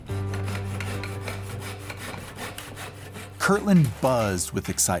Kirtland buzzed with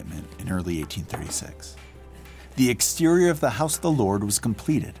excitement in early 1836. The exterior of the house of the Lord was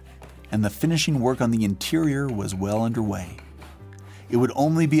completed, and the finishing work on the interior was well underway. It would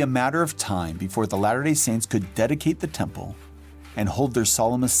only be a matter of time before the Latter-day Saints could dedicate the temple and hold their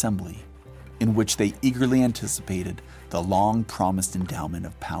solemn assembly, in which they eagerly anticipated the long-promised endowment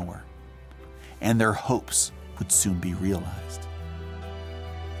of power. And their hopes would soon be realized.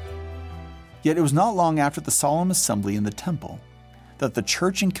 Yet it was not long after the solemn assembly in the temple that the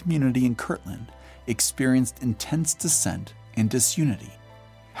church and community in Kirtland experienced intense dissent and disunity.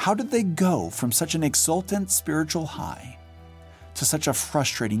 How did they go from such an exultant spiritual high to such a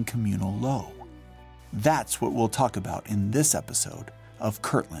frustrating communal low? That's what we'll talk about in this episode of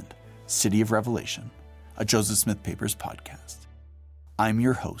Kirtland, City of Revelation, a Joseph Smith Papers podcast. I'm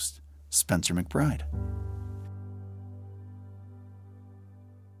your host, Spencer McBride.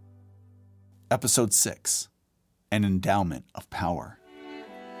 Episode 6, An Endowment of Power.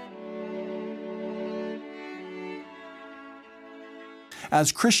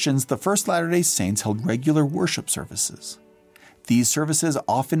 As Christians, the First Latter-day Saints held regular worship services. These services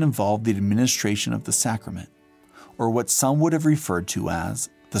often involved the administration of the sacrament, or what some would have referred to as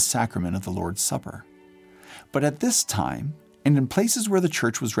the sacrament of the Lord's Supper. But at this time, and in places where the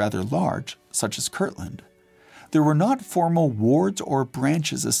church was rather large, such as Kirtland, there were not formal wards or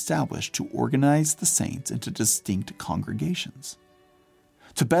branches established to organize the saints into distinct congregations.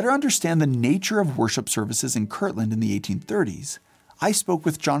 To better understand the nature of worship services in Kirtland in the 1830s, I spoke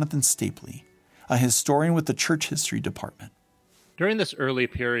with Jonathan Stapley, a historian with the Church History Department. During this early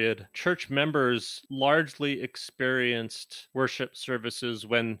period, church members largely experienced worship services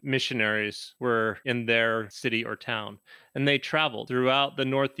when missionaries were in their city or town, and they traveled throughout the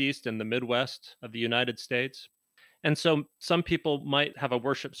Northeast and the Midwest of the United States. And so some people might have a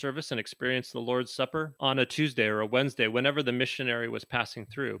worship service and experience the Lord's Supper on a Tuesday or a Wednesday, whenever the missionary was passing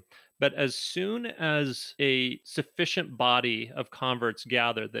through. But as soon as a sufficient body of converts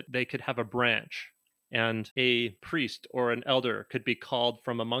gathered that they could have a branch, and a priest or an elder could be called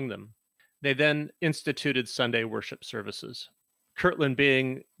from among them, they then instituted Sunday worship services. Kirtland,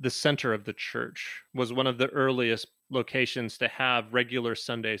 being the center of the church, was one of the earliest locations to have regular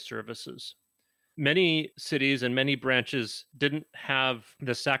Sunday services. Many cities and many branches didn't have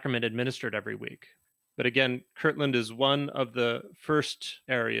the sacrament administered every week. But again, Kirtland is one of the first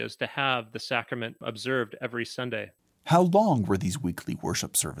areas to have the sacrament observed every Sunday. How long were these weekly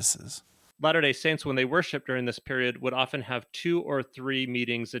worship services? Latter-day Saints, when they worshiped during this period, would often have 2 or 3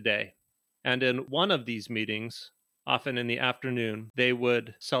 meetings a day. And in one of these meetings, often in the afternoon, they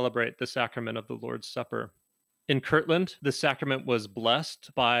would celebrate the sacrament of the Lord's Supper. In Kirtland, the sacrament was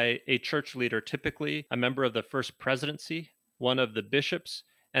blessed by a church leader, typically a member of the First Presidency, one of the bishops,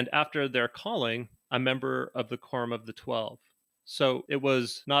 and after their calling, a member of the Quorum of the 12. So it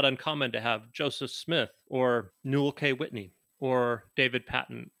was not uncommon to have Joseph Smith or Newell K. Whitney or David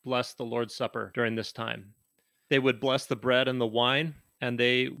Patton bless the Lord's Supper during this time. They would bless the bread and the wine, and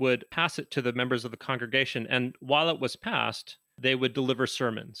they would pass it to the members of the congregation. And while it was passed, they would deliver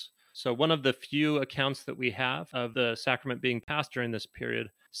sermons. So one of the few accounts that we have of the sacrament being passed during this period,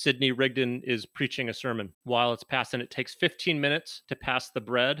 Sidney Rigdon is preaching a sermon while it's passed, and it takes 15 minutes to pass the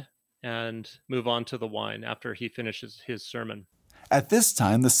bread and move on to the wine after he finishes his sermon. At this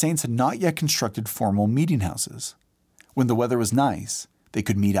time, the saints had not yet constructed formal meeting houses. When the weather was nice, they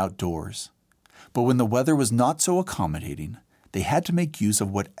could meet outdoors. But when the weather was not so accommodating, they had to make use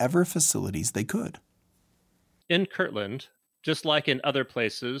of whatever facilities they could. In Kirtland, just like in other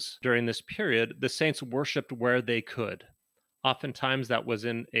places during this period, the saints worshipped where they could. Oftentimes that was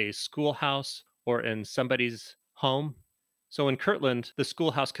in a schoolhouse or in somebody's home. So in Kirtland, the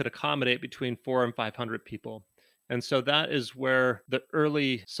schoolhouse could accommodate between 400 and 500 people. And so that is where the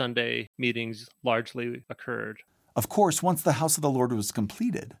early Sunday meetings largely occurred. Of course, once the house of the Lord was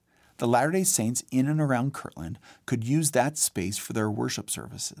completed, the Latter-day Saints in and around Kirtland could use that space for their worship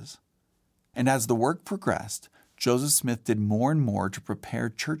services. And as the work progressed, Joseph Smith did more and more to prepare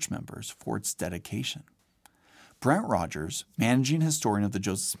church members for its dedication. Brent Rogers, managing historian of the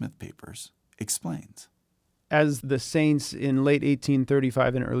Joseph Smith Papers, explains. As the saints in late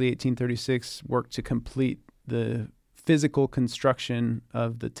 1835 and early 1836 worked to complete the physical construction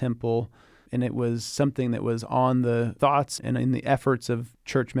of the temple, and it was something that was on the thoughts and in the efforts of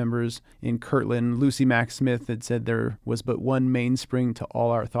church members in Kirtland. Lucy Mack Smith had said there was but one mainspring to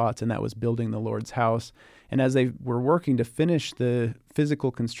all our thoughts, and that was building the Lord's house. And as they were working to finish the physical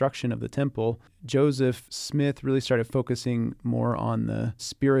construction of the temple, Joseph Smith really started focusing more on the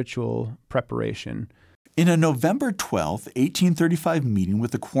spiritual preparation. In a November 12, 1835 meeting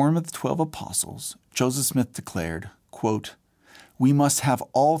with the Quorum of the 12 Apostles, Joseph Smith declared, quote, we must have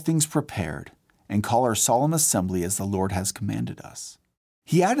all things prepared and call our solemn assembly as the Lord has commanded us.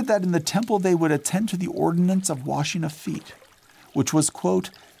 He added that in the temple they would attend to the ordinance of washing of feet, which was,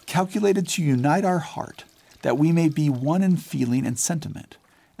 quote, calculated to unite our heart, that we may be one in feeling and sentiment,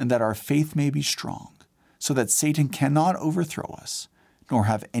 and that our faith may be strong, so that Satan cannot overthrow us, nor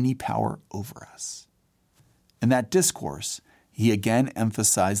have any power over us. In that discourse, he again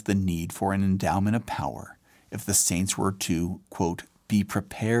emphasized the need for an endowment of power if the saints were to, quote, be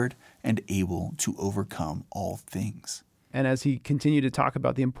prepared and able to overcome all things. And as he continued to talk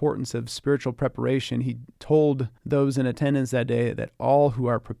about the importance of spiritual preparation, he told those in attendance that day that all who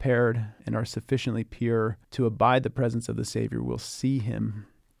are prepared and are sufficiently pure to abide the presence of the Savior will see him.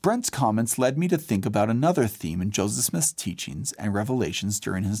 Brent's comments led me to think about another theme in Joseph Smith's teachings and revelations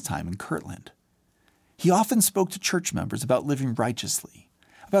during his time in Kirtland. He often spoke to church members about living righteously,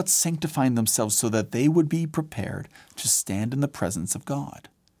 about sanctifying themselves so that they would be prepared to stand in the presence of God,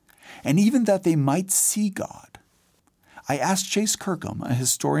 and even that they might see God. I asked Chase Kirkham, a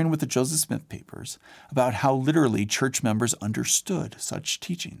historian with the Joseph Smith papers, about how literally church members understood such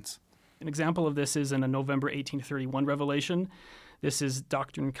teachings. An example of this is in a November 1831 revelation. This is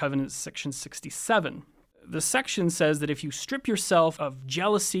Doctrine and Covenants, section 67. The section says that if you strip yourself of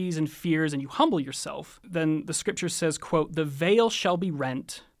jealousies and fears and you humble yourself, then the scripture says, quote, the veil shall be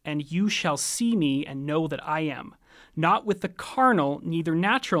rent, and you shall see me and know that I am, not with the carnal, neither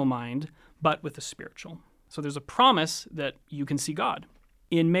natural mind, but with the spiritual. So there's a promise that you can see God.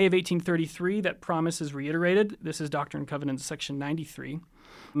 In May of 1833, that promise is reiterated. This is Doctrine and Covenants, section 93.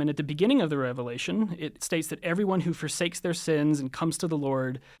 And at the beginning of the revelation, it states that everyone who forsakes their sins and comes to the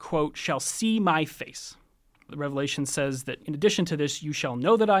Lord, quote, shall see my face. The revelation says that in addition to this, you shall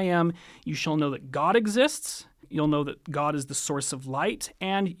know that I am, you shall know that God exists, you'll know that God is the source of light,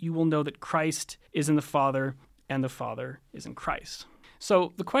 and you will know that Christ is in the Father, and the Father is in Christ.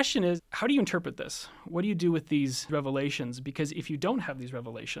 So the question is, how do you interpret this? What do you do with these revelations? Because if you don't have these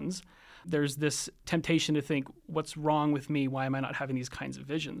revelations, there's this temptation to think, what's wrong with me? Why am I not having these kinds of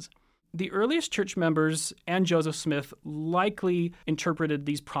visions? The earliest church members and Joseph Smith likely interpreted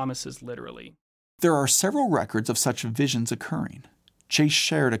these promises literally. There are several records of such visions occurring. Chase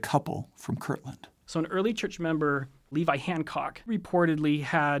shared a couple from Kirtland. So an early church member, Levi Hancock, reportedly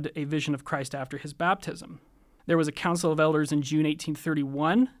had a vision of Christ after his baptism. There was a council of elders in June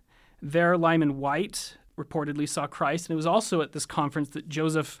 1831. There, Lyman White reportedly saw Christ, and it was also at this conference that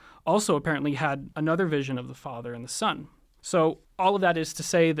Joseph also apparently had another vision of the Father and the Son. So all of that is to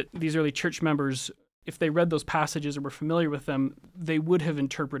say that these early church members, if they read those passages or were familiar with them, they would have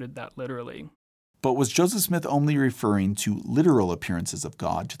interpreted that literally. But was Joseph Smith only referring to literal appearances of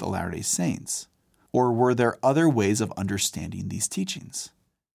God to the Latter-day Saints? Or were there other ways of understanding these teachings?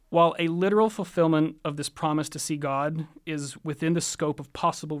 While a literal fulfillment of this promise to see God is within the scope of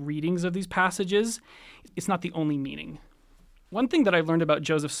possible readings of these passages, it's not the only meaning. One thing that I've learned about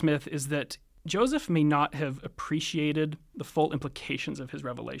Joseph Smith is that Joseph may not have appreciated the full implications of his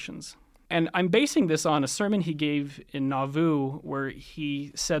revelations. And I'm basing this on a sermon he gave in Nauvoo where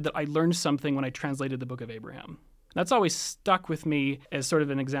he said that I learned something when I translated the book of Abraham. That's always stuck with me as sort of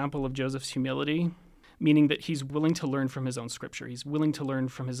an example of Joseph's humility, meaning that he's willing to learn from his own scripture. He's willing to learn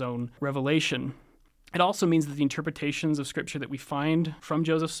from his own revelation. It also means that the interpretations of scripture that we find from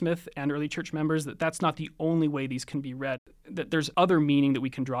Joseph Smith and early church members, that's not the only way these can be read, that there's other meaning that we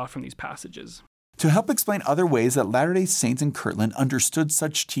can draw from these passages. To help explain other ways that Latter-day Saints in Kirtland understood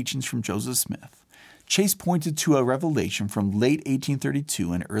such teachings from Joseph Smith, Chase pointed to a revelation from late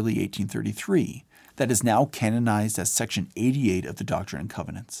 1832 and early 1833 that is now canonized as Section 88 of the Doctrine and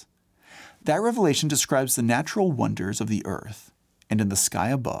Covenants. That revelation describes the natural wonders of the earth and in the sky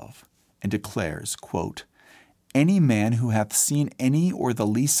above, and declares, quote, any man who hath seen any or the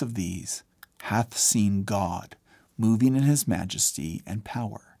least of these hath seen God, moving in his majesty and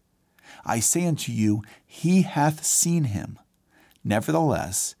power. I say unto you, he hath seen him.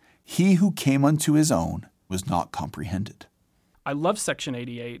 Nevertheless, he who came unto his own was not comprehended. I love Section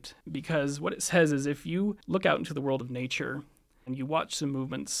 88 because what it says is if you look out into the world of nature and you watch the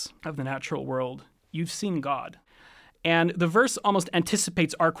movements of the natural world, you've seen God. And the verse almost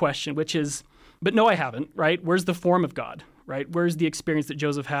anticipates our question, which is, but no, I haven't, right? Where's the form of God, right? Where's the experience that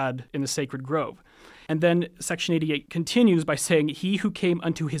Joseph had in the sacred grove? And then Section 88 continues by saying, he who came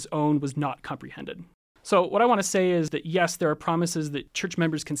unto his own was not comprehended. So what I want to say is that, yes, there are promises that church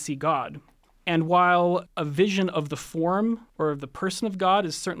members can see God. And while a vision of the form or of the person of God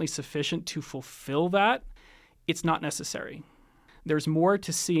is certainly sufficient to fulfill that, it's not necessary. There's more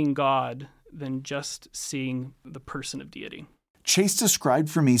to seeing God than just seeing the person of deity. Chase described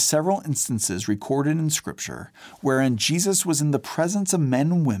for me several instances recorded in Scripture wherein Jesus was in the presence of men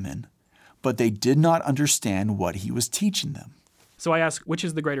and women, but they did not understand what he was teaching them. So I ask, which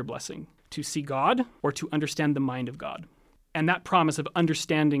is the greater blessing, to see God or to understand the mind of God? And that promise of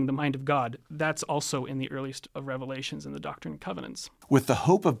understanding the mind of God, that's also in the earliest of revelations in the Doctrine and Covenants. With the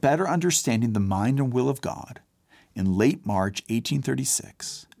hope of better understanding the mind and will of God, in late March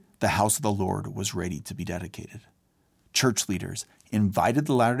 1836, the house of the Lord was ready to be dedicated. Church leaders invited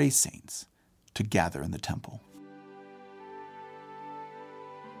the Latter-day Saints to gather in the temple.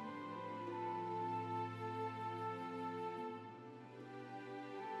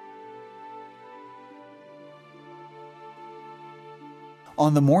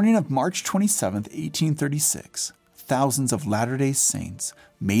 On the morning of March 27, 1836, thousands of Latter-day Saints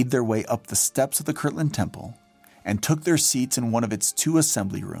made their way up the steps of the Kirtland Temple and took their seats in one of its 2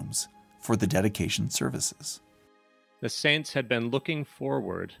 assembly rooms for the dedication services. The saints had been looking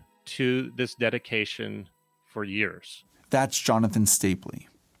forward to this dedication for years. That's Jonathan Stapley.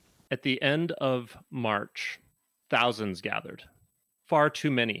 At the end of March, thousands gathered. Far too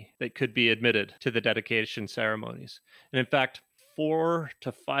many that could be admitted to the dedication ceremonies. And in fact, 400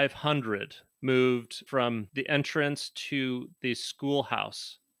 to 500 moved from the entrance to the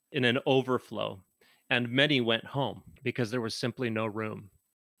schoolhouse in an overflow, and many went home because there was simply no room.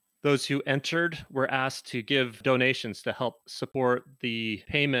 Those who entered were asked to give donations to help support the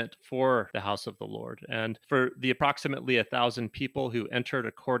payment for the house of the Lord. And for the approximately 1,000 people who entered,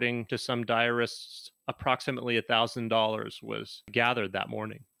 according to some diarists, approximately $1,000 was gathered that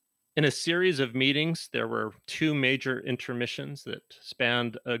morning. In a series of meetings, there were 2 major intermissions that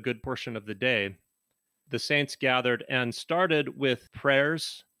spanned a good portion of the day. The saints gathered and started with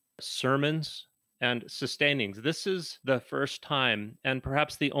prayers, sermons, and sustainings. This is the first time, and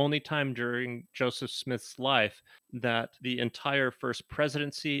perhaps the only time during Joseph Smith's life, that the entire First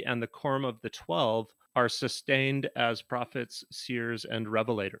Presidency and the Quorum of the 12 are sustained as prophets, seers, and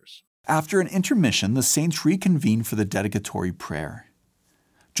revelators. After an intermission, the saints reconvened for the dedicatory prayer.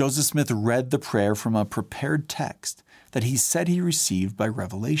 Joseph Smith read the prayer from a prepared text that he said he received by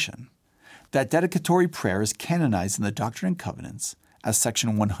revelation. That dedicatory prayer is canonized in the Doctrine and Covenants as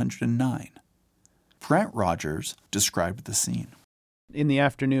section 109. Brent Rogers described the scene. In the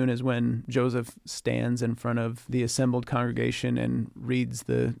afternoon is when Joseph stands in front of the assembled congregation and reads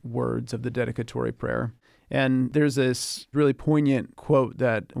the words of the dedicatory prayer. And there's this really poignant quote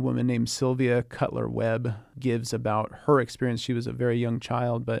that a woman named Sylvia Cutler Webb gives about her experience. She was a very young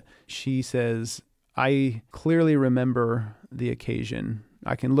child, but she says, "I clearly remember the occasion.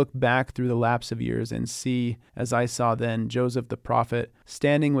 I can look back through the lapse of years and see, as I saw then, Joseph the prophet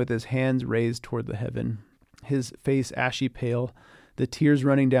standing with his hands raised toward the heaven, his face ashy pale, the tears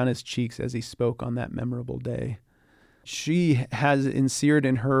running down his cheeks as he spoke on that memorable day." She has insered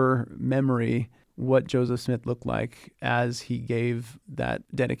in her memory what Joseph Smith looked like as he gave that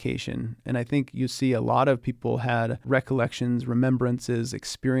dedication. And I think you see a lot of people had recollections, remembrances,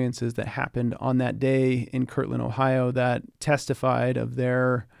 experiences that happened on that day in Kirtland, Ohio, that testified of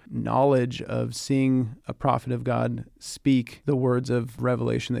their knowledge of seeing a prophet of God speak the words of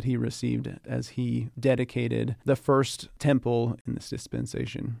revelation that he received as he dedicated the first temple in this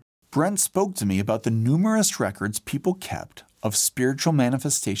dispensation. Brent spoke to me about the numerous records people kept of spiritual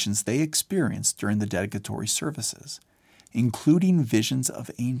manifestations they experienced during the dedicatory services, including visions of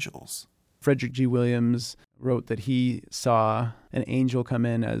angels. Frederick G. Williams wrote that he saw an angel come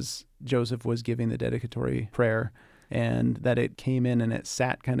in as Joseph was giving the dedicatory prayer, and that it came in and it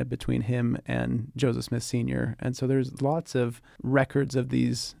sat kind of between him and Joseph Smith Sr. And so there's lots of records of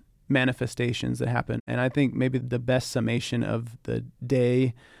these manifestations that happen. And I think maybe the best summation of the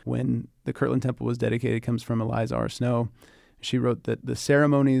day when the Kirtland Temple was dedicated comes from Eliza R. Snow. She wrote that the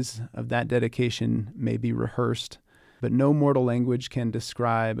ceremonies of that dedication may be rehearsed, but no mortal language can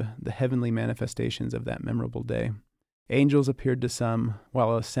describe the heavenly manifestations of that memorable day. Angels appeared to some,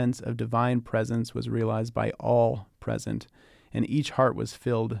 while a sense of divine presence was realized by all present, and each heart was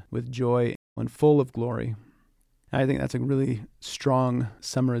filled with joy and full of glory. I think that's a really strong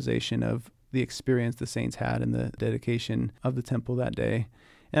summarization of the experience the saints had in the dedication of the temple that day.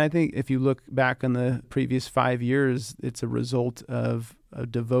 And I think if you look back on the previous 5 years, it's a result of a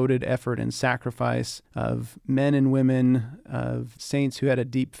devoted effort and sacrifice of men and women, of saints who had a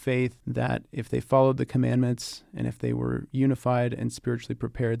deep faith that if they followed the commandments and if they were unified and spiritually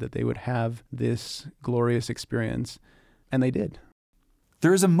prepared, that they would have this glorious experience. And they did.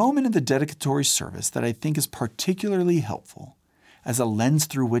 There is a moment in the dedicatory service that I think is particularly helpful as a lens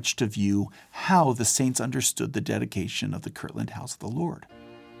through which to view how the saints understood the dedication of the Kirtland House of the Lord.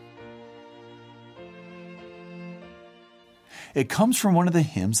 It comes from one of the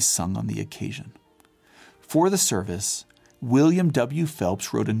hymns sung on the occasion. For the service, William W.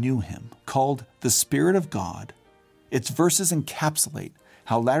 Phelps wrote a new hymn called The Spirit of God. Its verses encapsulate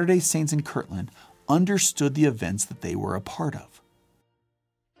how Latter-day Saints in Kirtland understood the events that they were a part of.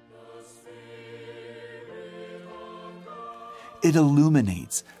 It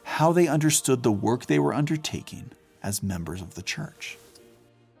illuminates how they understood the work they were undertaking as members of the church.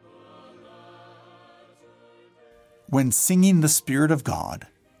 When singing the Spirit of God,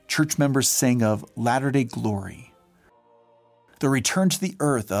 church members sang of latter-day glory, the return to the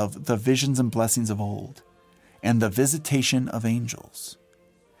earth of the visions and blessings of old, and the visitation of angels.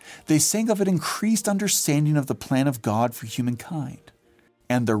 They sang of an increased understanding of the plan of God for humankind,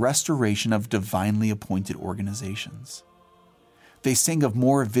 and the restoration of divinely appointed organizations. They sang of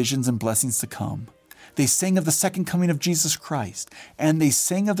more visions and blessings to come. They sang of the second coming of Jesus Christ, and they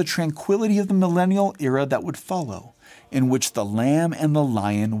sang of the tranquility of the millennial era that would follow, in which the Lamb and the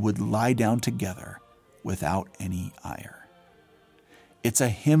Lion would lie down together without any ire. It's a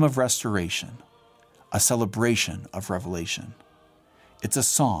hymn of restoration, a celebration of revelation. It's a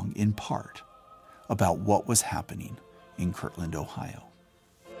song, in part, about what was happening in Kirtland, Ohio.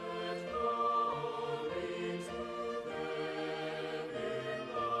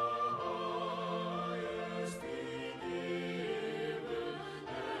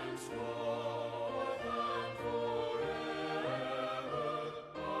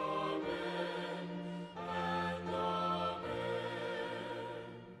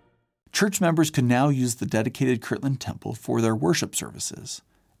 Church members could now use the dedicated Kirtland Temple for their worship services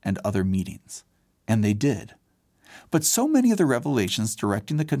and other meetings, and they did. But so many of the revelations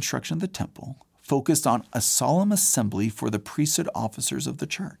directing the construction of the temple focused on a solemn assembly for the priesthood officers of the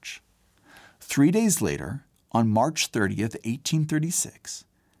church. 3 days later, on March 30th, 1836,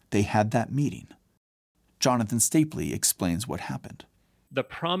 they had that meeting. Jonathan Stapley explains what happened. The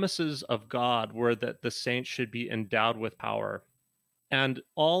promises of God were that the saints should be endowed with power. And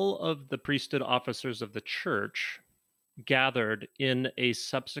all of the priesthood officers of the church gathered in a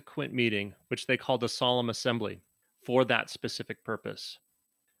subsequent meeting, which they called a solemn assembly, for that specific purpose.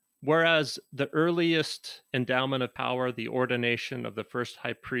 Whereas the earliest endowment of power, the ordination of the first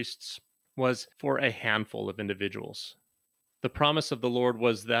high priests, was for a handful of individuals. The promise of the Lord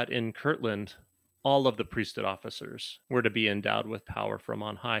was that in Kirtland, all of the priesthood officers were to be endowed with power from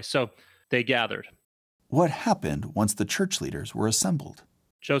on high. So they gathered. What happened once the church leaders were assembled?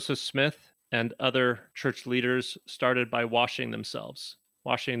 Joseph Smith and other church leaders started by washing themselves,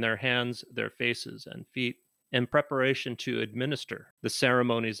 washing their hands, their faces, and feet in preparation to administer the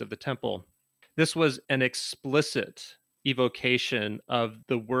ceremonies of the temple. This was an explicit evocation of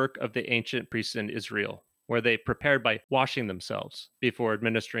the work of the ancient priests in Israel, where they prepared by washing themselves before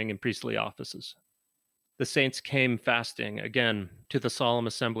administering in priestly offices. The saints came fasting again to the solemn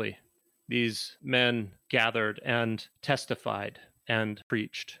assembly. These men gathered and testified and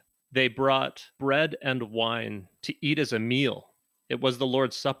preached. They brought bread and wine to eat as a meal. It was the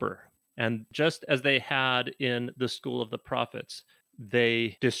Lord's Supper. And just as they had in the school of the prophets,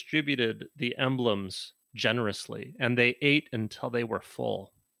 they distributed the emblems generously, and they ate until they were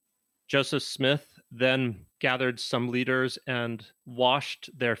full. Joseph Smith then gathered some leaders and washed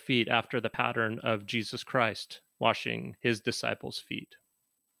their feet after the pattern of Jesus Christ, washing his disciples' feet.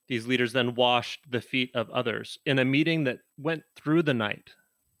 These leaders then washed the feet of others in a meeting that went through the night.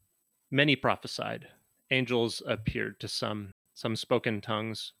 Many prophesied. Angels appeared to some spoke in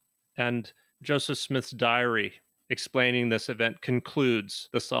tongues. And Joseph Smith's diary explaining this event concludes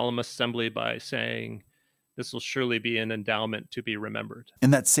the solemn assembly by saying, "This will surely be an endowment to be remembered."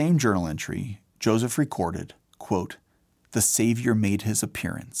 In that same journal entry, Joseph recorded, quote, "The Savior made his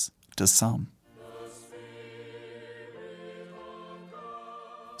appearance to some."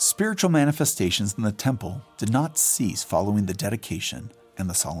 Spiritual manifestations in the temple did not cease following the dedication and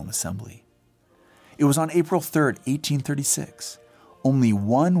the solemn assembly. It was on April 3rd, 1836, only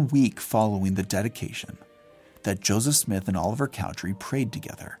 1 week following the dedication, that Joseph Smith and Oliver Cowdery prayed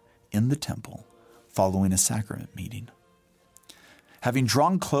together in the temple following a sacrament meeting. Having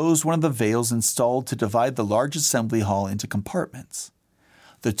drawn close one of the veils installed to divide the large assembly hall into compartments,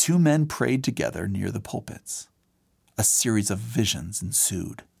 the two men prayed together near the pulpits. A series of visions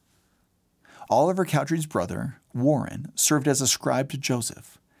ensued. Oliver Cowdery's brother, Warren, served as a scribe to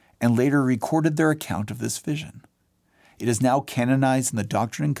Joseph and later recorded their account of this vision. It is now canonized in the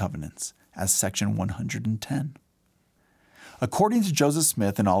Doctrine and Covenants as section 110. According to Joseph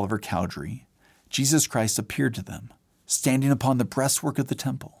Smith and Oliver Cowdery, Jesus Christ appeared to them, standing upon the breastwork of the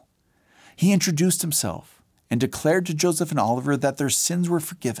temple. He introduced himself and declared to Joseph and Oliver that their sins were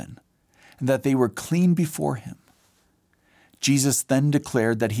forgiven and that they were clean before him. Jesus then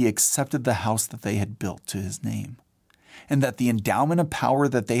declared that he accepted the house that they had built to his name, and that the endowment of power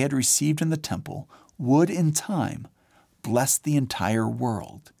that they had received in the temple would, in time, bless the entire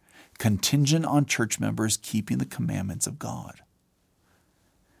world, contingent on church members keeping the commandments of God.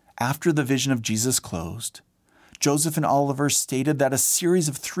 After the vision of Jesus closed, Joseph and Oliver stated that a series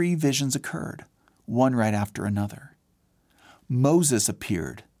of 3 visions occurred, one right after another. Moses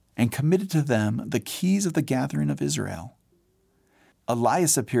appeared and committed to them the keys of the gathering of Israel.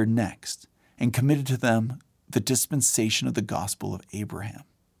 Elias appeared next and committed to them the dispensation of the gospel of Abraham.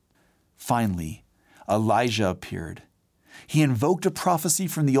 Finally, Elijah appeared. He invoked a prophecy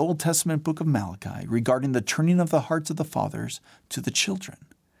from the Old Testament book of Malachi regarding the turning of the hearts of the fathers to the children,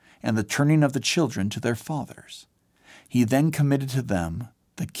 and the turning of the children to their fathers. He then committed to them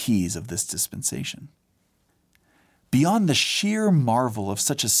the keys of this dispensation. Beyond the sheer marvel of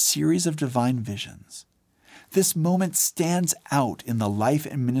such a series of divine visions, this moment stands out in the life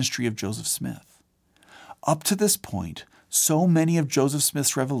and ministry of Joseph Smith. Up to this point, so many of Joseph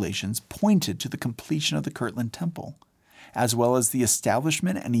Smith's revelations pointed to the completion of the Kirtland Temple, as well as the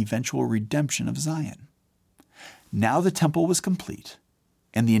establishment and eventual redemption of Zion. Now the temple was complete,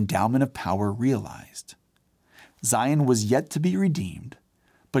 and the endowment of power realized. Zion was yet to be redeemed,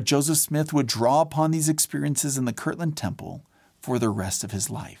 but Joseph Smith would draw upon these experiences in the Kirtland Temple for the rest of his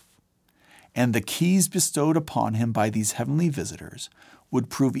life. And the keys bestowed upon him by these heavenly visitors would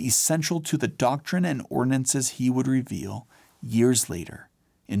prove essential to the doctrine and ordinances he would reveal years later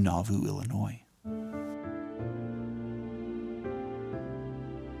in Nauvoo, Illinois.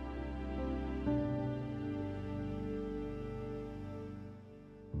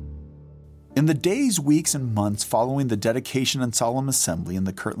 In the days, weeks, and months following the dedication and solemn assembly in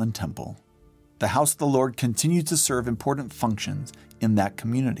the Kirtland Temple, the house of the Lord continued to serve important functions in that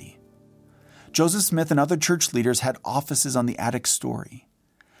community. Joseph Smith and other church leaders had offices on the attic story.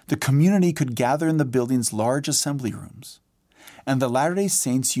 The community could gather in the building's large assembly rooms, and the Latter-day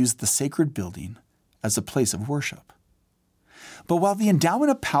Saints used the sacred building as a place of worship. But while the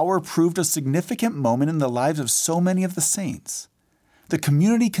endowment of power proved a significant moment in the lives of so many of the saints, the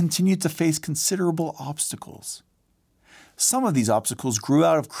community continued to face considerable obstacles. Some of these obstacles grew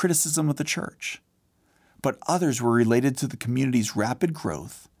out of criticism of the church, but others were related to the community's rapid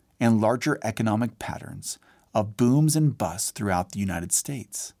growth and larger economic patterns of booms and busts throughout the United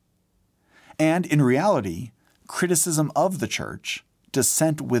States. And in reality, criticism of the church,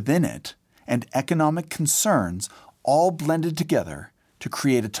 dissent within it, and economic concerns all blended together to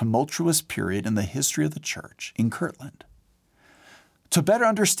create a tumultuous period in the history of the church in Kirtland. To better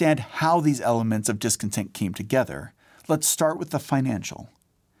understand how these elements of discontent came together, let's start with the financial.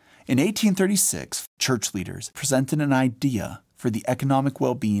 In 1836, church leaders presented an idea for the economic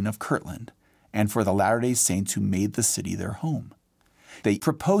well-being of Kirtland and for the Latter-day Saints who made the city their home. They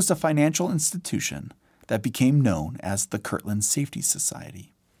proposed a financial institution that became known as the Kirtland Safety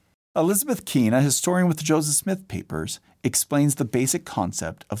Society. Elizabeth Kuehn, a historian with the Joseph Smith papers, explains the basic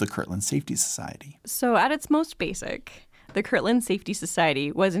concept of the Kirtland Safety Society. So at its most basic, the Kirtland Safety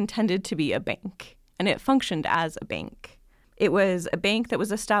Society was intended to be a bank, and it functioned as a bank. It was a bank that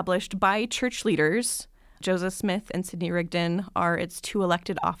was established by church leaders. Joseph Smith and Sidney Rigdon are its 2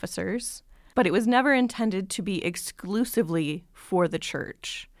 elected officers, but it was never intended to be exclusively for the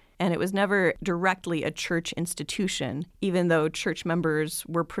church, and it was never directly a church institution, even though church members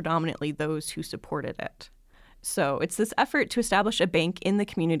were predominantly those who supported it. So it's this effort to establish a bank in the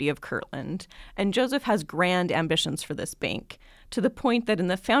community of Kirtland, and Joseph has grand ambitions for this bank, to the point that in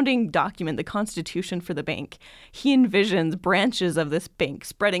the founding document, the Constitution for the bank, he envisions branches of this bank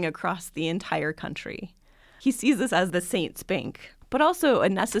spreading across the entire country. He sees this as the Saints' Bank, but also a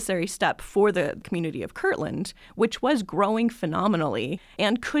necessary step for the community of Kirtland, which was growing phenomenally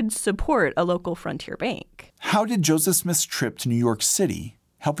and could support a local frontier bank. How did Joseph Smith's trip to New York City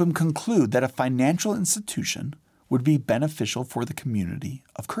help him conclude that a financial institution would be beneficial for the community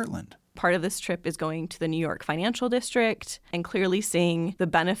of Kirtland? Part of this trip is going to the New York Financial District and clearly seeing the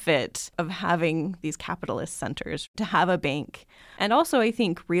benefit of having these capitalist centers, to have a bank. And also, I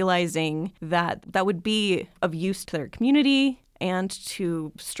think, realizing that that would be of use to their community and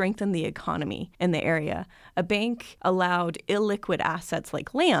to strengthen the economy in the area. A bank allowed illiquid assets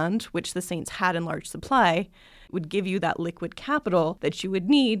like land, which the Saints had in large supply, would give you that liquid capital that you would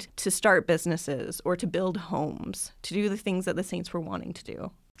need to start businesses or to build homes, to do the things that the Saints were wanting to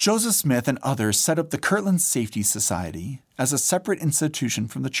do. Joseph Smith and others set up the Kirtland Safety Society as a separate institution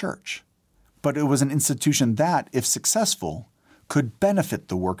from the church. But it was an institution that, if successful, could benefit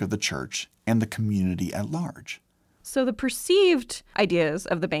the work of the church and the community at large. So the perceived ideas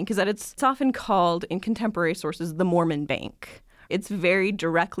of the bank is that it's often called, in contemporary sources, the Mormon Bank. It's very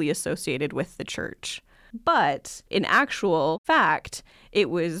directly associated with the church. But in actual fact, it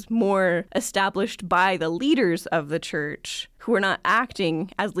was more established by the leaders of the church who were not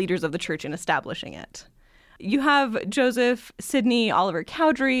acting as leaders of the church in establishing it. You have Joseph, Sidney, Oliver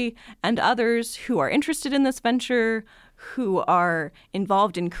Cowdery, and others who are interested in this venture, who are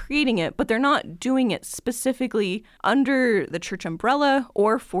involved in creating it, but they're not doing it specifically under the church umbrella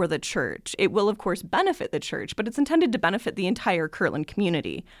or for the church. It will, of course, benefit the church, but it's intended to benefit the entire Kirtland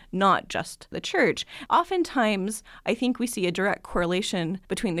community, not just the church. Oftentimes, I think we see a direct correlation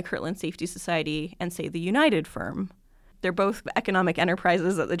between the Kirtland Safety Society and, say, the United Firm. They're both economic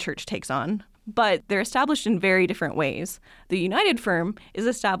enterprises that the church takes on, but they're established in very different ways. The United Firm is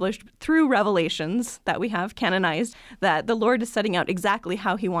established through revelations that we have canonized that the Lord is setting out exactly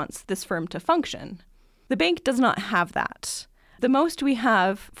how he wants this firm to function. The bank does not have that. The most we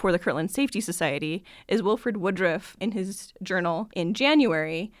have for the Kirtland Safety Society is Wilfred Woodruff in his journal in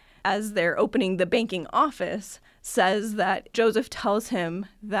January, as they're opening the banking office, says that Joseph tells him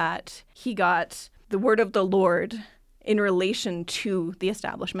that he got the word of the Lord in relation to the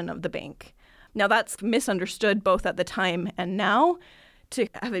establishment of the bank. Now, that's misunderstood both at the time and now to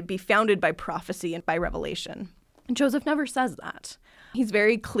have it be founded by prophecy and by revelation. And Joseph never says that. He's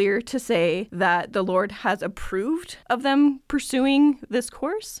very clear to say that the Lord has approved of them pursuing this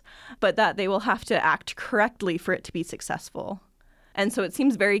course, but that they will have to act correctly for it to be successful. And so it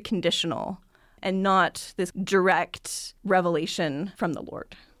seems very conditional and not this direct revelation from the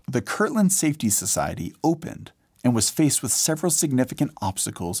Lord. The Kirtland Safety Society opened and was faced with several significant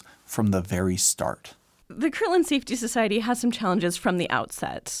obstacles from the very start. The Kirtland Safety Society has some challenges from the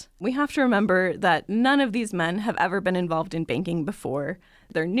outset. We have to remember that none of these men have ever been involved in banking before.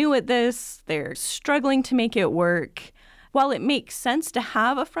 They're new at this. They're struggling to make it work. While it makes sense to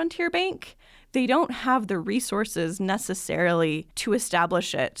have a frontier bank, they don't have the resources necessarily to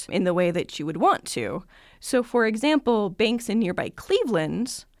establish it in the way that you would want to. So, for example, banks in nearby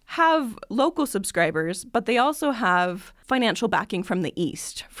Cleveland have local subscribers, but they also have financial backing from the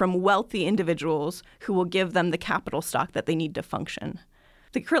East, from wealthy individuals who will give them the capital stock that they need to function.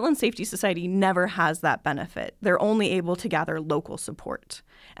 The Kirtland Safety Society never has that benefit. They're only able to gather local support.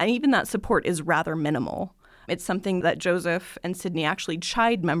 And even that support is rather minimal. It's something that Joseph and Sidney actually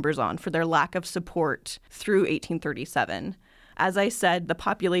chide members on for their lack of support through 1837. As I said, the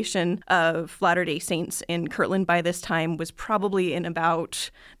population of Latter-day Saints in Kirtland by this time was probably in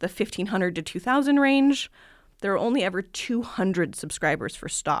about the 1,500 to 2,000 range. There were only ever 200 subscribers for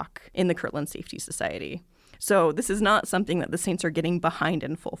stock in the Kirtland Safety Society. So this is not something that the Saints are getting behind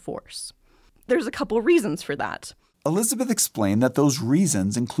in full force. There's a couple reasons for that. Elizabeth explained that those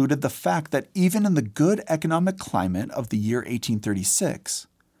reasons included the fact that even in the good economic climate of the year 1836,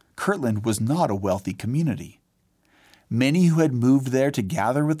 Kirtland was not a wealthy community. Many who had moved there to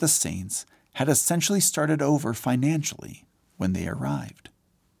gather with the saints had essentially started over financially when they arrived.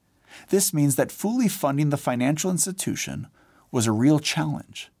 This means that fully funding the financial institution was a real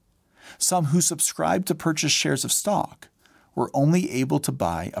challenge. Some who subscribed to purchase shares of stock were only able to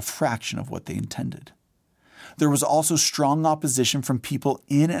buy a fraction of what they intended. There was also strong opposition from people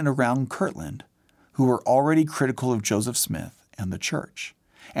in and around Kirtland who were already critical of Joseph Smith and the church,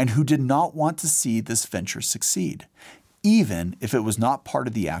 and who did not want to see this venture succeed, even if it was not part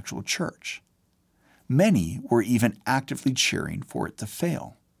of the actual church. Many were even actively cheering for it to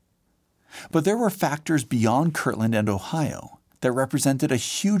fail. But there were factors beyond Kirtland and Ohio that represented a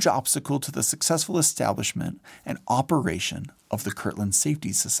huge obstacle to the successful establishment and operation of the Kirtland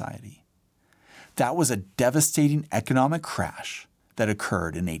Safety Society. That was a devastating economic crash that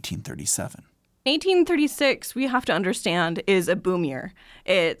occurred in 1837. 1836, we have to understand, is a boom year.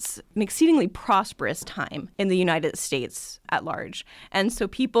 It's an exceedingly prosperous time in the United States at large. And so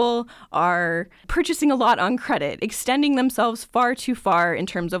people are purchasing a lot on credit, extending themselves far too far in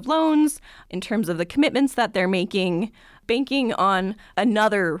terms of loans, in terms of the commitments that they're making, banking on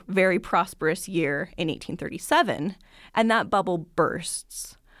another very prosperous year in 1837. And that bubble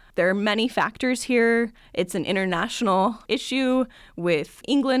bursts. There are many factors here. It's an international issue with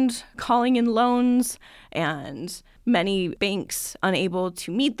England calling in loans and many banks unable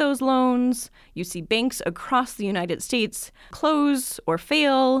to meet those loans. You see banks across the United States close or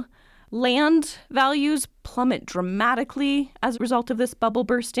fail. Land values plummet dramatically as a result of this bubble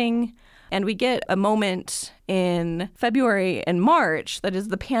bursting. And we get a moment in February and March that is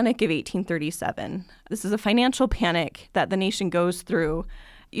the Panic of 1837. This is a financial panic that the nation goes through.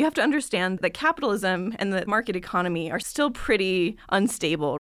 You have to understand that capitalism and the market economy are still pretty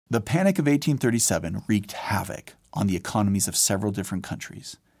unstable. The Panic of 1837 wreaked havoc on the economies of several different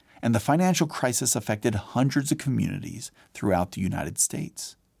countries, and the financial crisis affected hundreds of communities throughout the United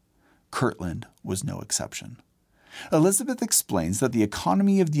States. Kirtland was no exception. Elizabeth explains that the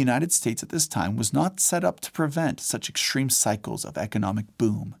economy of the United States at this time was not set up to prevent such extreme cycles of economic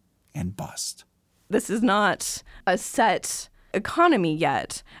boom and bust. This is not a set economy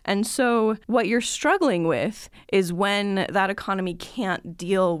yet. And so what you're struggling with is when that economy can't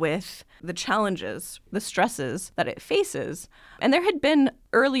deal with the challenges, the stresses that it faces. And there had been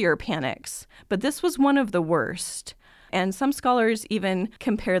earlier panics, but this was one of the worst. And some scholars even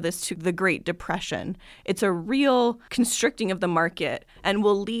compare this to the Great Depression. It's a real constricting of the market and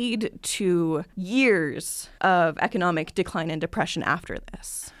will lead to years of economic decline and depression after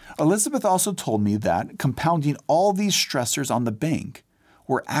this. Elizabeth also told me that, compounding all these stressors on the bank,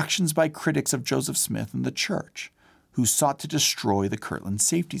 were actions by critics of Joseph Smith and the church, who sought to destroy the Kirtland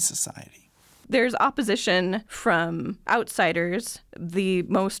Safety Society. There's opposition from outsiders. The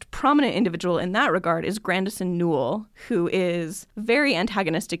most prominent individual in that regard is Grandison Newell, who is very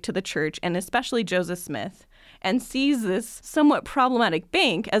antagonistic to the church and especially Joseph Smith, and sees this somewhat problematic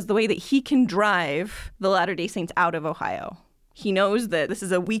bank as the way that he can drive the Latter-day Saints out of Ohio. He knows that this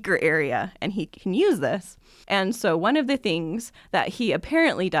is a weaker area and he can use this. And so one of the things that he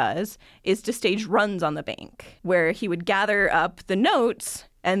apparently does is to stage runs on the bank, where he would gather up the notes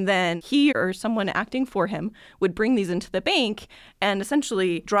and then he or someone acting for him would bring these into the bank and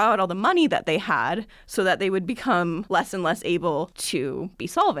essentially draw out all the money that they had so that they would become less and less able to be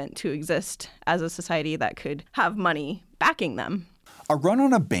solvent, to exist as a society that could have money backing them. A run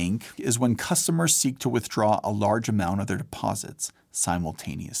on a bank is when customers seek to withdraw a large amount of their deposits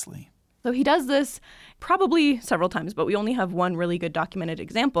simultaneously. So he does this probably several times, but we only have one really good documented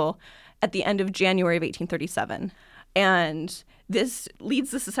example at the end of January of 1837. And this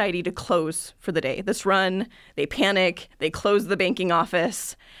leads the society to close for the day. This run, they panic, they close the banking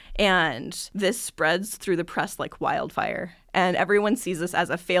office, and this spreads through the press like wildfire. And everyone sees this as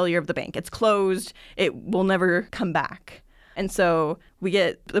a failure of the bank. It's closed. It will never come back. And so we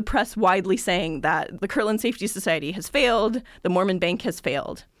get the press widely saying that the Kirtland Safety Society has failed, the Mormon Bank has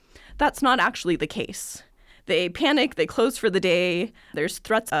failed. That's not actually the case. They panic, they close for the day. There's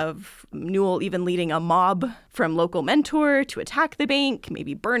threats of Newell even leading a mob from local mentor to attack the bank,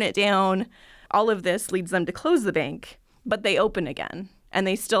 maybe burn it down. All of this leads them to close the bank, but they open again, and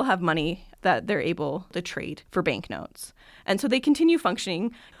they still have money that they're able to trade for banknotes. And so they continue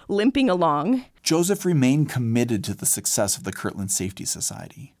functioning, limping along. Joseph remained committed to the success of the Kirtland Safety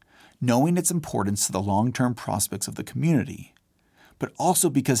Society, knowing its importance to the long-term prospects of the community, but also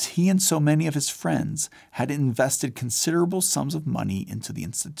because he and so many of his friends had invested considerable sums of money into the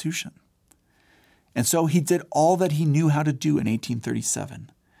institution. And so he did all that he knew how to do in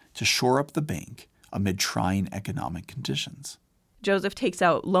 1837 to shore up the bank amid trying economic conditions. Joseph takes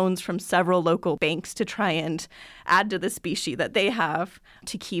out loans from several local banks to try and add to the specie that they have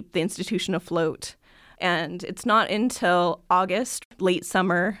to keep the institution afloat. And it's not until August, late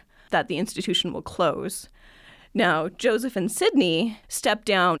summer, that the institution will close. Now, Joseph and Sidney step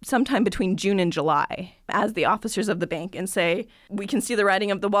down sometime between June and July as the officers of the bank and say, we can see the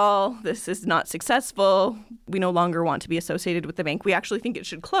writing of the wall. This is not successful. We no longer want to be associated with the bank. We actually think it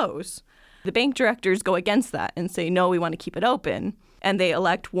should close. The bank directors go against that and say, no, we want to keep it open. And they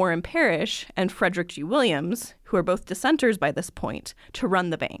elect Warren Parrish and Frederick G. Williams, who are both dissenters by this point, to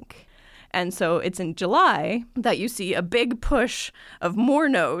run the bank. And so it's in July that you see a big push of more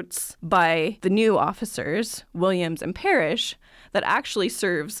notes by the new officers, Williams and Parrish, that actually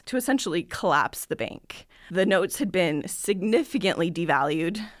serves to essentially collapse the bank. The notes had been significantly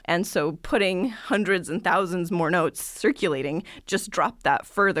devalued, and so putting hundreds and thousands more notes circulating just dropped that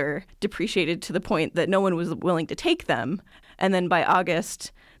further, depreciated to the point that no one was willing to take them. And then by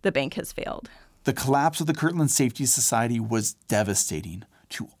August, the bank has failed. The collapse of the Kirtland Safety Society was devastating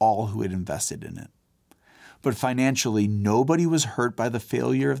to all who had invested in it. But financially, nobody was hurt by the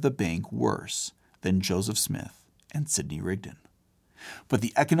failure of the bank worse than Joseph Smith and Sidney Rigdon. But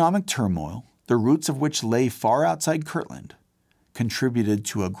the economic turmoil, the roots of which lay far outside Kirtland, contributed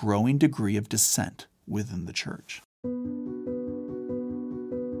to a growing degree of dissent within the church.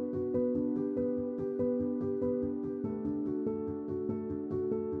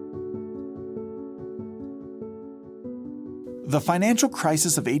 The financial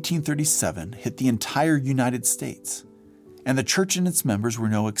crisis of 1837 hit the entire United States, and the church and its members were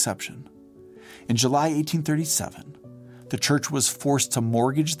no exception. In July 1837, the church was forced to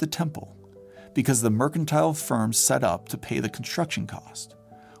mortgage the temple because the mercantile firms set up to pay the construction cost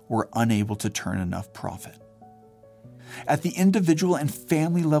were unable to turn enough profit. At the individual and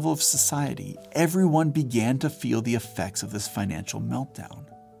family level of society, everyone began to feel the effects of this financial meltdown.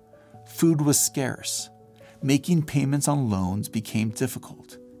 Food was scarce, making payments on loans became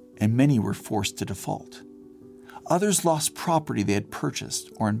difficult, and many were forced to default. Others lost property they had purchased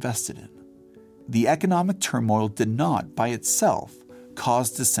or invested in. The economic turmoil did not, by itself,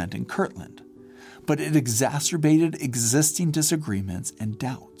 cause dissent in Kirtland, but it exacerbated existing disagreements and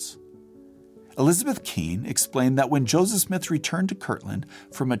doubts. Elizabeth Kuehn explained that when Joseph Smith returned to Kirtland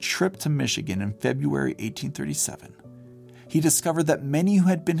from a trip to Michigan in February 1837, he discovered that many who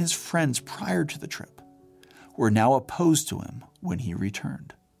had been his friends prior to the trip were now opposed to him when he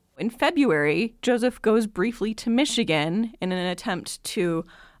returned. In February, Joseph goes briefly to Michigan in an attempt to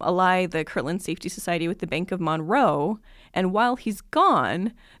ally the Kirtland Safety Society with the Bank of Monroe. And while he's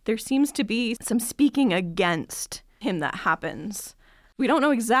gone, there seems to be some speaking against him that happens. We don't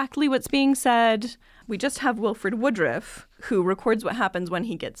know exactly what's being said. We just have Wilfred Woodruff, who records what happens when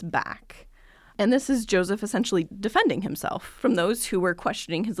he gets back. And this is Joseph essentially defending himself from those who were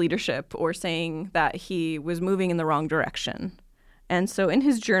questioning his leadership or saying that he was moving in the wrong direction. And so in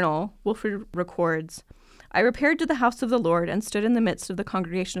his journal, Wilfred records, "I repaired to the house of the Lord and stood in the midst of the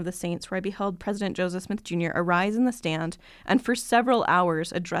congregation of the saints, where I beheld President Joseph Smith, Jr. arise in the stand and for several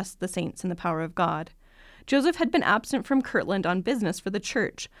hours address the saints in the power of God. Joseph had been absent from Kirtland on business for the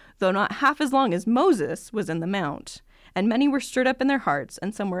church, though not half as long as Moses was in the mount. And many were stirred up in their hearts,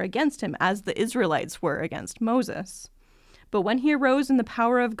 and some were against him, as the Israelites were against Moses. But when he arose in the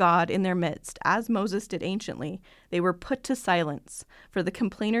power of God in their midst, as Moses did anciently, they were put to silence, for the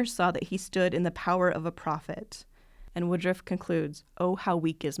complainers saw that he stood in the power of a prophet." And Woodruff concludes, "Oh, how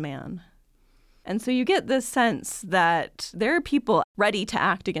weak is man." And so you get this sense that there are people ready to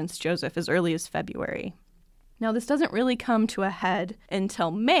act against Joseph as early as February. Now, this doesn't really come to a head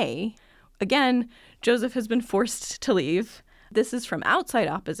until May. Again, Joseph has been forced to leave. This is from outside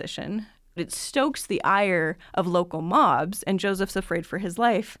opposition. It stokes the ire of local mobs, and Joseph's afraid for his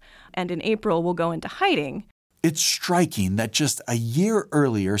life, and in April will go into hiding. It's striking that just a year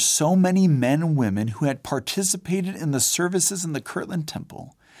earlier, so many men and women who had participated in the services in the Kirtland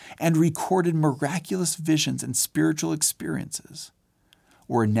Temple and recorded miraculous visions and spiritual experiences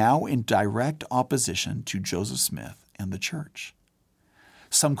were now in direct opposition to Joseph Smith and the church.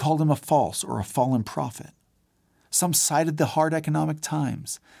 Some called him a false or a fallen prophet. Some cited the hard economic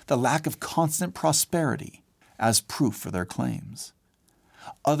times, the lack of constant prosperity, as proof for their claims.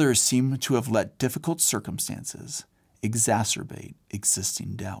 Others seem to have let difficult circumstances exacerbate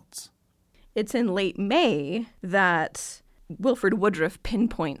existing doubts. It's in late May that Wilfred Woodruff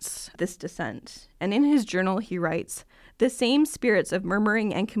pinpoints this dissent. And in his journal, he writes, "The same spirits of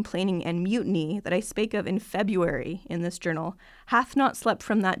murmuring and complaining and mutiny that I spake of in February in this journal hath not slept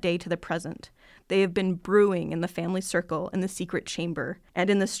from that day to the present. They have been brewing in the family circle, in the secret chamber, and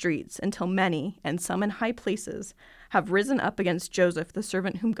in the streets, until many, and some in high places, have risen up against Joseph, the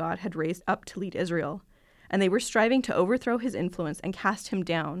servant whom God had raised up to lead Israel. And they were striving to overthrow his influence and cast him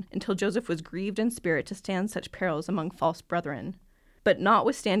down, until Joseph was grieved in spirit to stand such perils among false brethren. But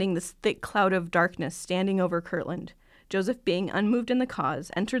notwithstanding this thick cloud of darkness standing over Kirtland, Joseph, being unmoved in the cause,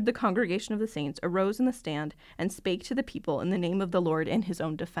 entered the congregation of the saints, arose in the stand, and spake to the people in the name of the Lord in his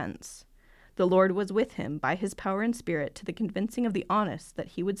own defense. The Lord was with him by his power and spirit to the convincing of the honest that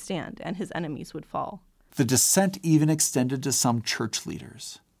he would stand and his enemies would fall." The dissent even extended to some church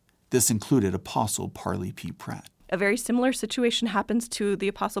leaders. This included Apostle Parley P. Pratt. A very similar situation happens to the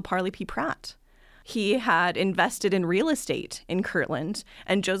Apostle Parley P. Pratt. He had invested in real estate in Kirtland,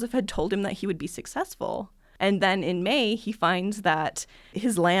 and Joseph had told him that he would be successful. And then in May, he finds that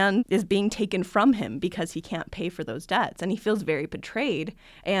his land is being taken from him because he can't pay for those debts. And he feels very betrayed.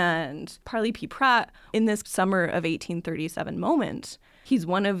 And Parley P. Pratt, in this summer of 1837 moment, he's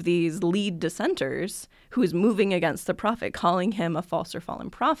one of these lead dissenters who is moving against the prophet, calling him a false or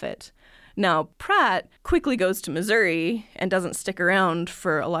fallen prophet. Now, Pratt quickly goes to Missouri and doesn't stick around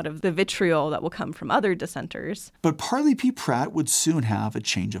for a lot of the vitriol that will come from other dissenters. But Parley P. Pratt would soon have a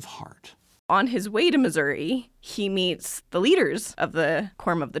change of heart. On his way to Missouri, he meets the leaders of the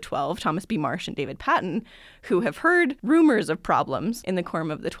Quorum of the 12, Thomas B. Marsh and David Patton, who have heard rumors of problems in the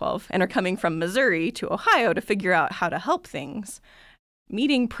Quorum of the 12 and are coming from Missouri to Ohio to figure out how to help things.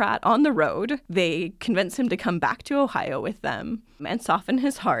 Meeting Pratt on the road, they convince him to come back to Ohio with them and soften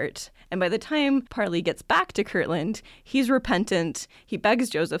his heart. And by the time Parley gets back to Kirtland, he's repentant. He begs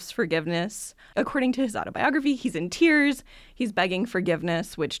Joseph's forgiveness. According to his autobiography, he's in tears. He's begging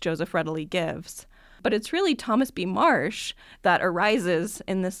forgiveness, which Joseph readily gives. But it's really Thomas B. Marsh that arises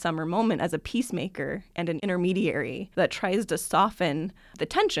in this summer moment as a peacemaker and an intermediary that tries to soften the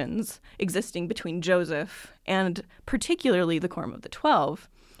tensions existing between Joseph and particularly the Quorum of the 12.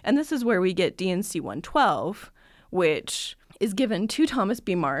 And this is where we get D&C 112, which is given to Thomas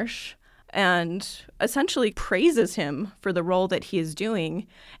B. Marsh and essentially praises him for the role that he is doing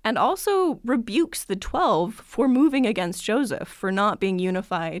and also rebukes the 12 for moving against Joseph, for not being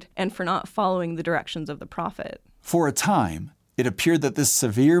unified and for not following the directions of the prophet. For a time, it appeared that this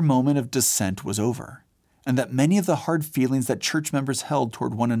severe moment of dissent was over, and that many of the hard feelings that church members held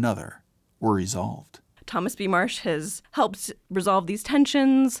toward one another were resolved. Thomas B. Marsh has helped resolve these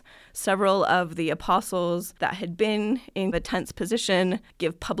tensions. Several of the apostles that had been in the tense position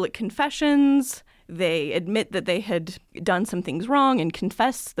give public confessions. They admit that they had done some things wrong and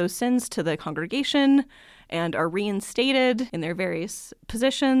confess those sins to the congregation and are reinstated in their various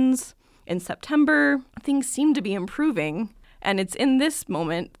positions. In September, things seem to be improving. And it's in this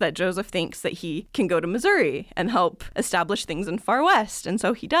moment that Joseph thinks that he can go to Missouri and help establish things in Far West, and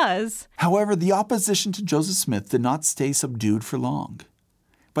so he does. However, the opposition to Joseph Smith did not stay subdued for long.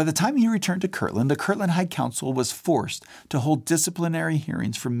 By the time he returned to Kirtland, the Kirtland High Council was forced to hold disciplinary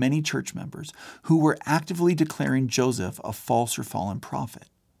hearings for many church members who were actively declaring Joseph a false or fallen prophet.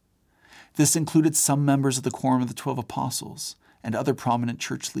 This included some members of the Quorum of the 12 Apostles and other prominent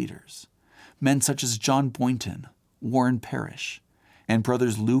church leaders, men such as John Boynton, Warren Parrish, and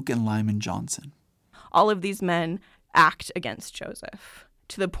brothers Luke and Lyman Johnson. All of these men act against Joseph,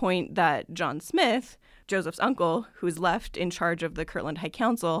 to the point that John Smith, Joseph's uncle, who is left in charge of the Kirtland High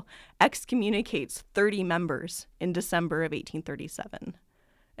Council, excommunicates 30 members in December of 1837.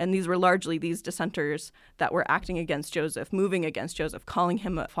 And these were largely these dissenters that were acting against Joseph, moving against Joseph, calling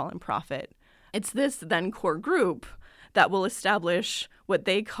him a fallen prophet. It's this then core group that will establish what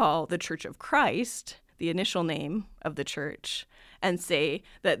they call the Church of Christ, the initial name of the church, and say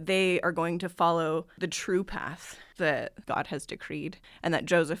that they are going to follow the true path that God has decreed and that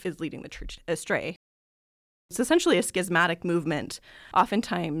Joseph is leading the church astray. It's essentially a schismatic movement.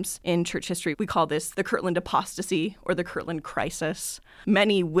 Oftentimes in church history, we call this the Kirtland apostasy or the Kirtland crisis.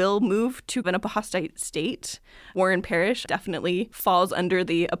 Many will move to an apostate state. Warren Parrish definitely falls under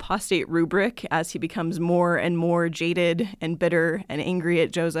the apostate rubric as he becomes more and more jaded and bitter and angry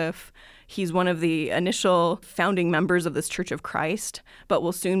at Joseph. He's one of the initial founding members of this Church of Christ, but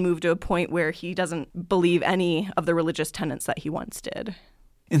will soon move to a point where he doesn't believe any of the religious tenets that he once did.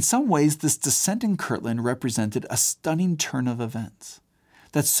 In some ways, this dissent in Kirtland represented a stunning turn of events.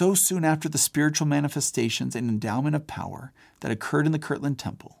 That so soon after the spiritual manifestations and endowment of power that occurred in the Kirtland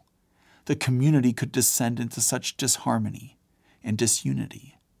Temple, the community could descend into such disharmony and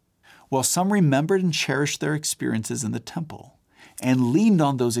disunity. While some remembered and cherished their experiences in the temple and leaned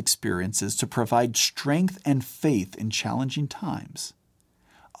on those experiences to provide strength and faith in challenging times,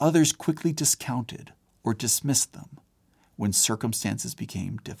 others quickly discounted or dismissed them when circumstances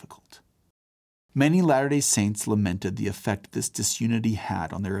became difficult. Many Latter-day Saints lamented the effect this disunity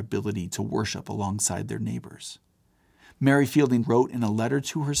had on their ability to worship alongside their neighbors. Mary Fielding wrote in a letter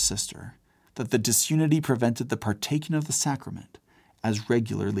to her sister that the disunity prevented the partaking of the sacrament as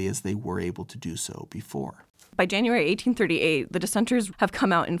regularly as they were able to do so before. By January 1838, the dissenters have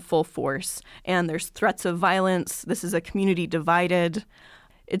come out in full force, and there's threats of violence. This is a community divided.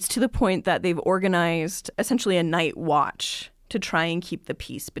 It's to the point that they've organized essentially a night watch to try and keep the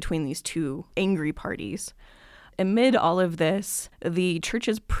peace between these two angry parties. Amid all of this, the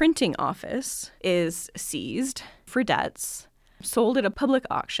church's printing office is seized for debts, sold at a public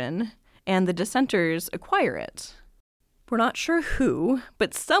auction, and the dissenters acquire it. We're not sure who,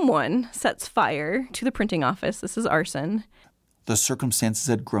 but someone sets fire to the printing office. This is arson. The circumstances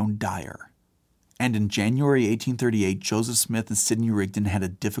had grown dire. And in January 1838, Joseph Smith and Sidney Rigdon had a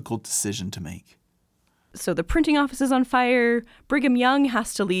difficult decision to make. So the printing office is on fire. Brigham Young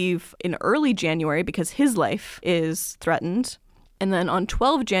has to leave in early January because his life is threatened. And then on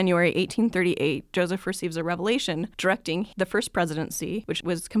 12 January 1838, Joseph receives a revelation directing the first presidency, which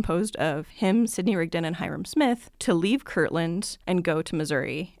was composed of him, Sidney Rigdon, and Hiram Smith, to leave Kirtland and go to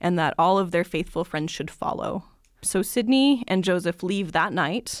Missouri, and that all of their faithful friends should follow. So Sidney and Joseph leave that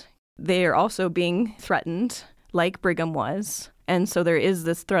night. They are also being threatened, like Brigham was. And so there is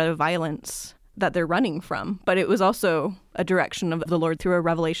this threat of violence that they're running from. But it was also a direction of the Lord through a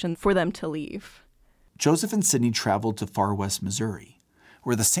revelation for them to leave. Joseph and Sidney traveled to Far West Missouri,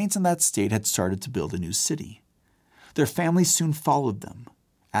 where the saints in that state had started to build a new city. Their families soon followed them,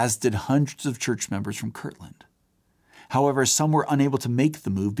 as did hundreds of church members from Kirtland. However, some were unable to make the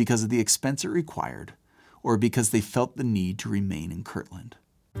move because of the expense it required, or because they felt the need to remain in Kirtland.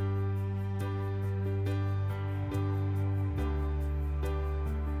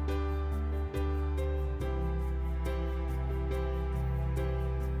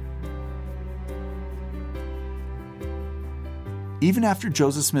 Even after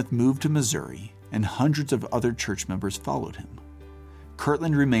Joseph Smith moved to Missouri and hundreds of other church members followed him,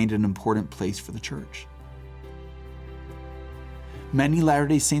 Kirtland remained an important place for the church. Many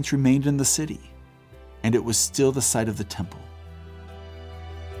Latter-day Saints remained in the city, and it was still the site of the temple.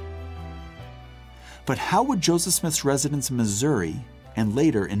 But how would Joseph Smith's residence in Missouri and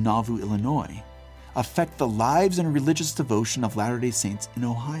later in Nauvoo, Illinois, affect the lives and religious devotion of Latter-day Saints in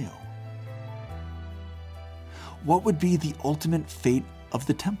Ohio? What would be the ultimate fate of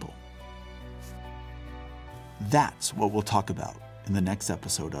the temple? That's what we'll talk about in the next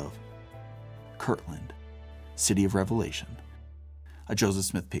episode of Kirtland, City of Revelation, a Joseph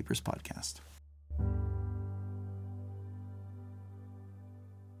Smith Papers podcast.